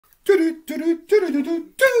Hi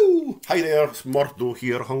there, it's Murdo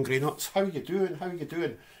here, Hungry Nuts. How you doing? How you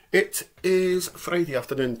doing? It is Friday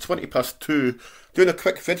afternoon, 2:20. Doing a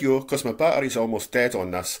quick video because my battery's almost dead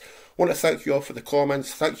on this. Want to thank you all for the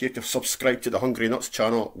comments. Thank you if you've subscribed to the Hungry Nuts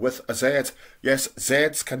channel with a Z. Yes,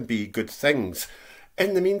 Zs can be good things.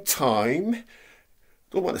 In the meantime,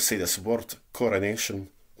 don't want to say this word, coronation,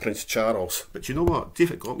 Prince Charles, but you know what?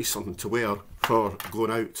 David got me something to wear for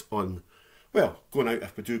going out on, well, going out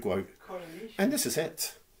if we do go out. Coronation. And this is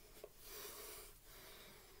it.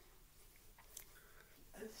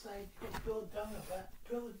 It's like, pull it down a bit,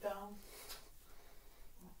 pull it down.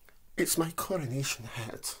 It's my coronation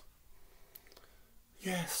hat.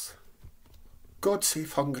 Yes. God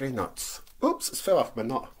save Hungry Nuts. Oops, it's fell off my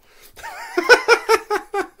nut.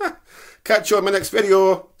 Catch you on my next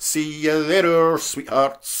video. See you later,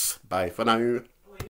 sweethearts. Bye for now.